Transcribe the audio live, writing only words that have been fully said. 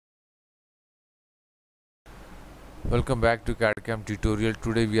Welcome back to CAD/CAM tutorial.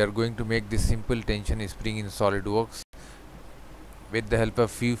 Today we are going to make this simple tension spring in SolidWorks with the help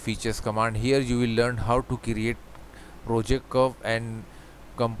of few features command. Here you will learn how to create project curve and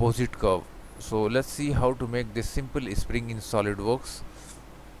composite curve. So let's see how to make this simple spring in SolidWorks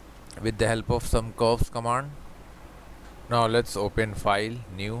with the help of some curves command. Now let's open file,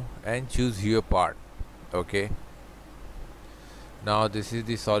 new, and choose here part. Okay. Now this is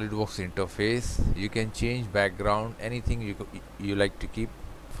the SolidWorks interface. You can change background, anything you like to keep.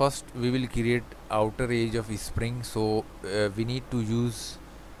 First we will create outer edge of spring, so we need to use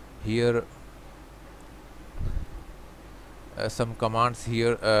here some commands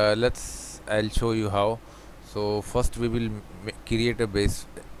here. I'll show you how. So first we will create a base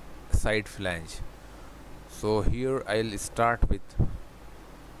side flange. So here I'll start with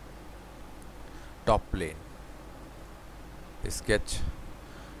top plane, sketch,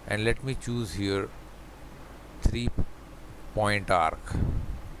 and let me choose here 3-point arc.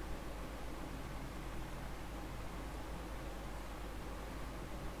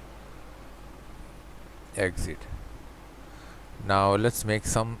 Exit. Now let's make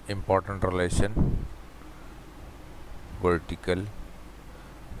some important relation. Vertical,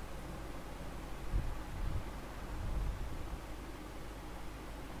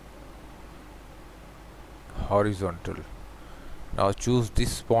 horizontal. Now choose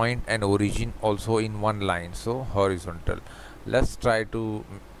this point and origin also in one line, so horizontal. Let's try to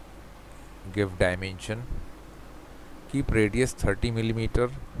give dimension. Keep radius 30 millimeter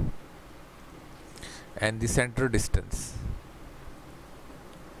and the center distance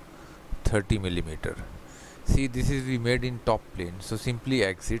 30 millimeter. See, this is we made in top plane, so simply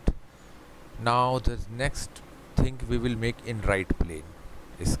exit. Now the next thing we will make in right plane.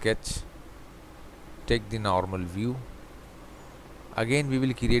 Sketch, take the normal view. Again we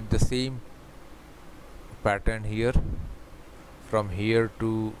will create the same pattern here. From here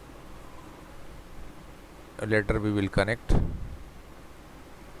to a letter we will connect.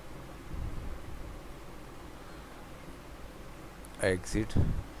 Exit.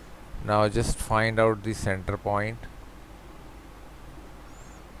 Now just find out the center point.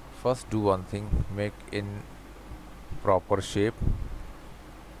 First do one thing, make in proper shape.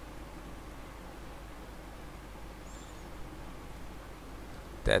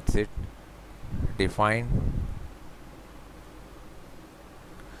 That's it. Define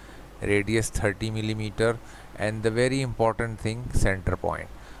radius 30 millimeter and the very important thing, center point.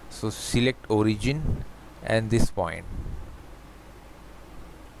 So select origin and this point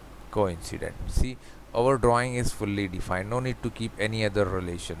coincident. See, our drawing is fully defined, no need to keep any other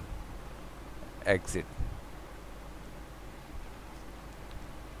relation. Exit.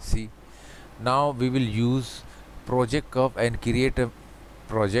 See, now we will use project curve and create a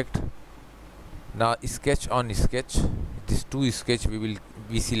project. Now sketch on sketch, these two sketch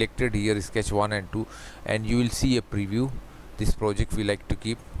we selected here, sketch 1 and 2, and you will see a preview. This project we like to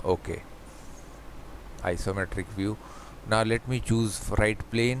keep. Okay, isometric view. Now let me choose right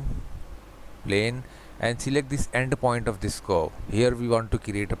plane and select this end point of this curve. Here we want to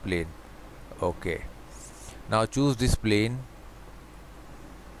create a plane. Okay, now choose this plane,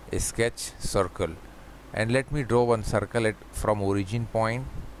 sketch circle, and let me draw one circle from origin point.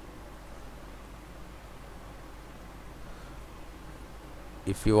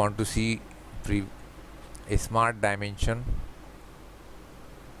 If you want to see a smart dimension,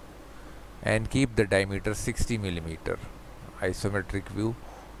 and keep the diameter 60 millimeter. Isometric view.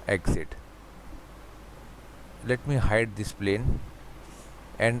 Exit. Let me hide this plane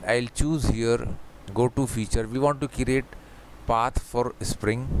and I'll choose here go to feature. We want to create path for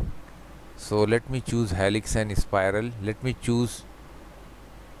spring, so let me choose Helix and Spiral. Let me choose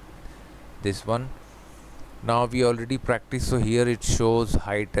this one. Now we already practiced, so here it shows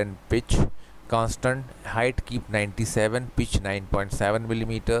height and pitch constant. Height keep 97, pitch 9.7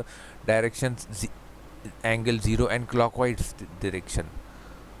 millimeter, direction angle 0 and clockwise direction.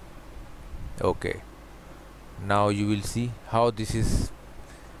 Okay, now you will see how this is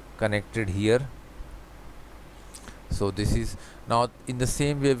connected here. So this is now in the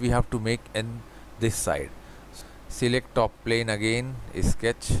same way we have to make in this side. Select top plane again,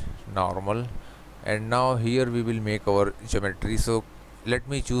 sketch normal, and now here we will make our geometry. So let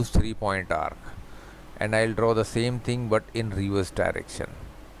me choose 3-point arc and I'll draw the same thing but in reverse direction.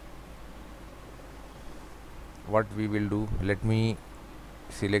 What we will do, let me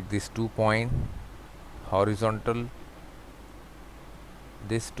select this 2-point horizontal,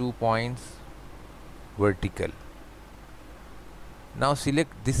 this 2 points vertical. Now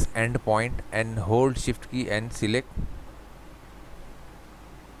select this end point and hold shift key and select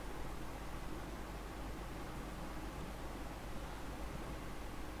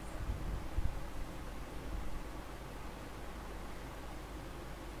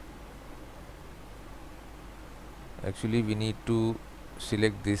Actually we need to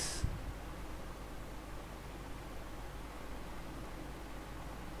select this.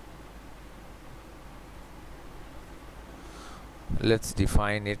 Let's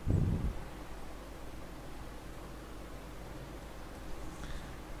define it.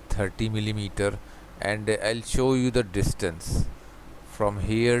 30 millimeter, and I'll show you the distance from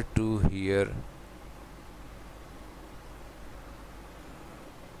here to here.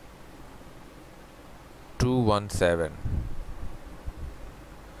 217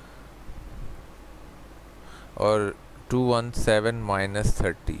 or 217 minus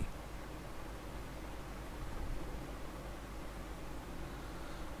 30.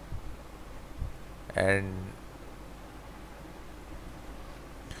 And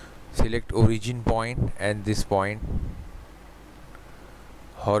select origin point and this point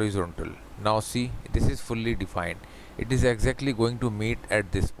horizontal. Now see, this is fully defined. It is exactly going to meet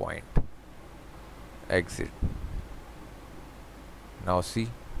at this point. Exit. Now see,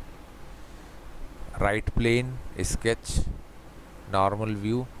 right plane, sketch, normal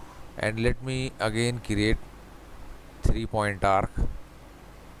view, and let me again create 3-point arc.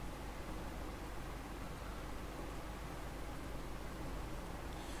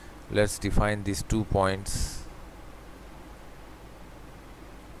 Let's define these 2 points.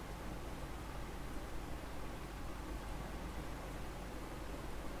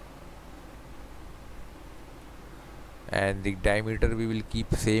 And the diameter we will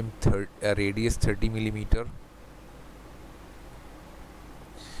keep same, radius 30 millimeter.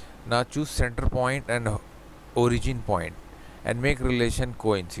 Now choose center point and origin point and make relation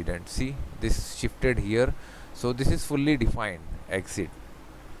coincident. See, this shifted here, so this is fully defined. Exit.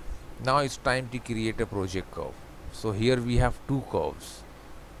 Now it's time to create a project curve. So here we have 2 curves.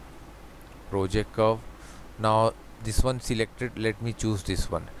 Project curve. Now this one selected, let me choose this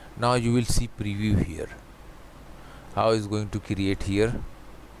one. Now you will see preview here. How is going to create here.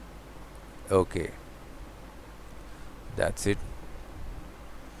 Okay, that's it.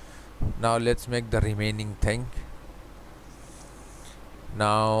 Now let's make the remaining thing.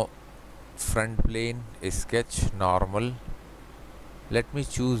 Now front plane, sketch, normal. Let me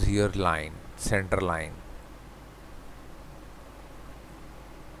choose here line, center line.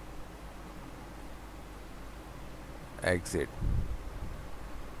 Exit.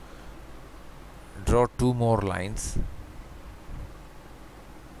 Draw 2 more lines.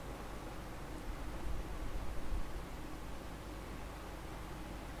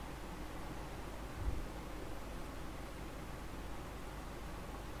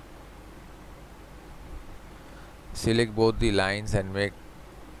 Select both the lines and make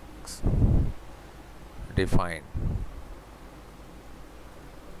define.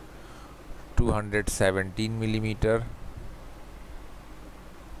 217 millimeter,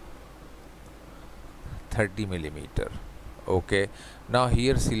 30 millimeter. Okay, now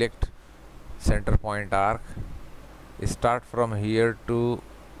here select center point arc. Start from here to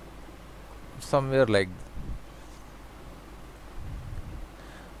somewhere like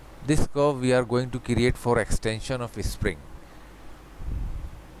this curve we are going to create for extension of a spring.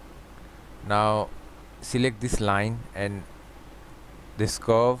 Now select this line and this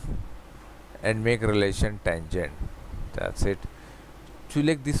curve and make relation tangent. That's it.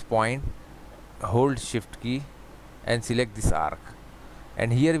 Select this point, hold shift key and select this arc,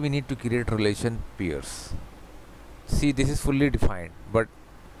 and here we need to create relation pierce. See, this is fully defined, but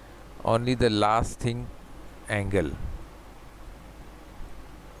only the last thing, angle.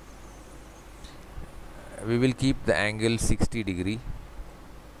 We will keep the angle 60 degree.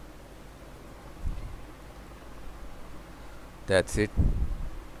 That's it.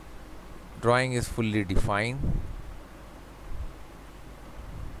 Drawing is fully defined.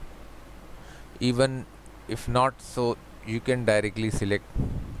 Even if not so, you can directly select.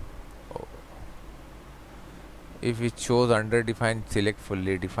 If it shows underdefined, select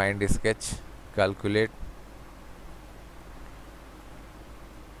fully defined sketch, calculate.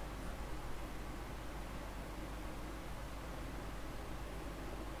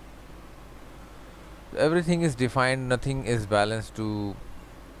 Everything is defined, nothing is balanced to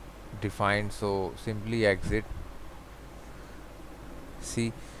define, so simply exit.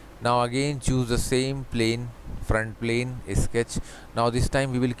 See, now again choose the same plane, front plane, sketch. Now this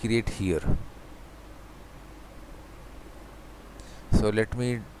time we will create here. So let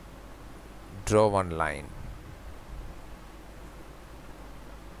me draw one line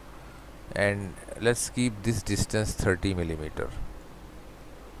and let's keep this distance 30 millimeter.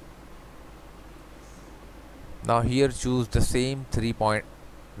 Now here choose the same 3-point,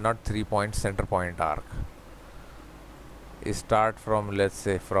 not 3-point, center point arc. Start from, let's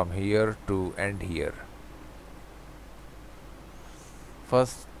say, from here to end here.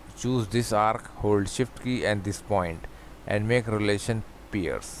 First choose this arc, hold shift key and this point and make relation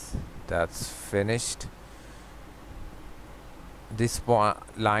pairs. That's finished. This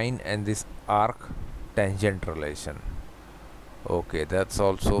line and this arc tangent relation. Okay, that's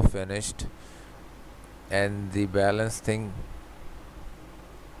also finished. And the balance thing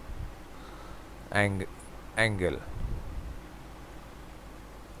angle.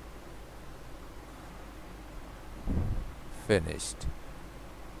 Finished.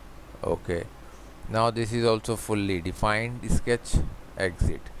 Okay, now this is also fully defined. Sketch,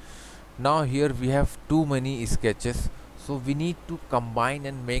 exit. Now here we have too many sketches, so we need to combine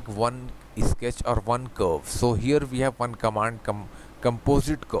and make one sketch or one curve. So here we have one command,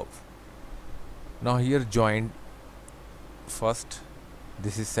 composite curve. Now here join first,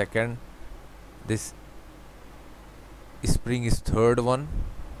 this is second, this spring is third one.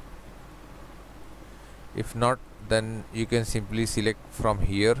 If not, then you can simply select from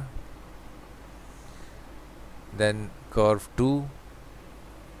here, then curve 2,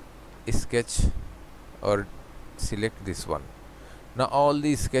 sketch, or select this one. Now all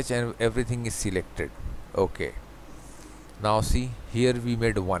the sketch and everything is selected. Okay, now see here we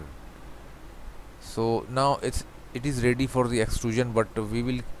made one. So now it is ready for the extrusion, but we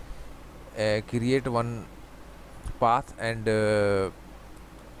will create one path and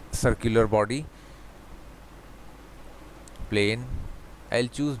circular body plane. I'll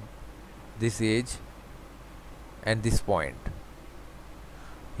choose this edge and this point.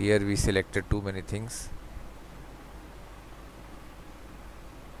 Here we selected too many things.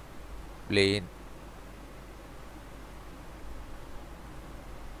 Plane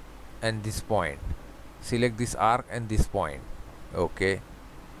and this point. Select this arc and this point. Okay,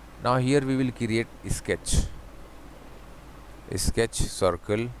 now here we will create sketch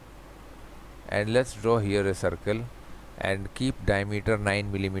circle, and let's draw here a circle and keep diameter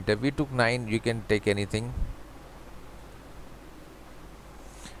 9 millimeter. We took 9, you can take anything.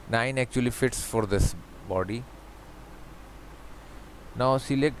 9 actually fits for this body. Now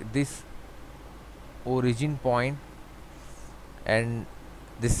select this origin point and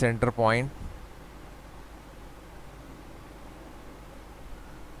this center point.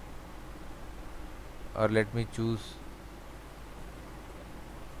 Or let me choose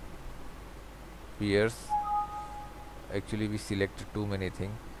pierce. Actually we selected too many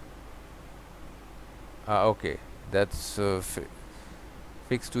things. Okay, that's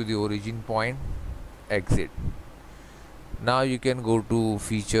fixed to the origin point. Exit. Now you can go to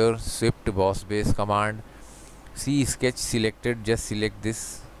feature, shift boss base command, see sketch selected, just select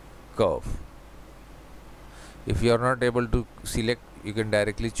this curve. If you are not able to select, you can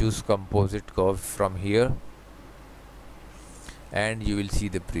directly choose composite curve from here and you will see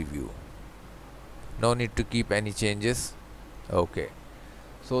the preview. No need to keep any changes. Okay,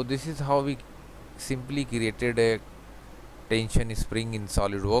 so this is how we simply created a tension spring in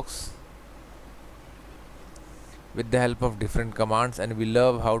SolidWorks with the help of different commands, and we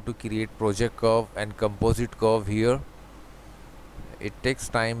love how to create project curve and composite curve here. It takes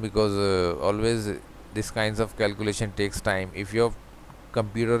time because always this kinds of calculation takes time. If your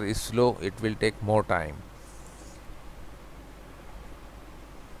computer is slow, it will take more time.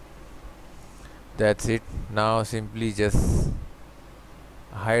 That's it. Now simply just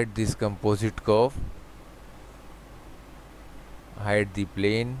hide this composite curve, hide the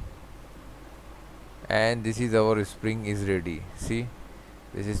plane, and this is our spring is ready. See,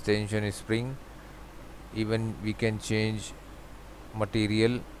 this is tension spring. Even we can change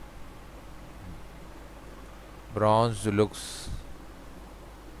material. Bronze looks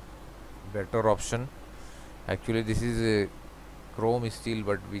better option. Actually this is a chrome steel,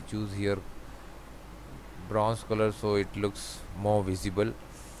 but we choose here bronze color so it looks more visible.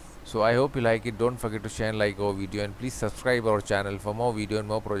 So I hope you like it. Don't forget to share and like our video, and please subscribe our channel for more video and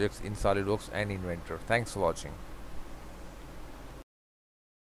more projects in SolidWorks and Inventor. Thanks for watching.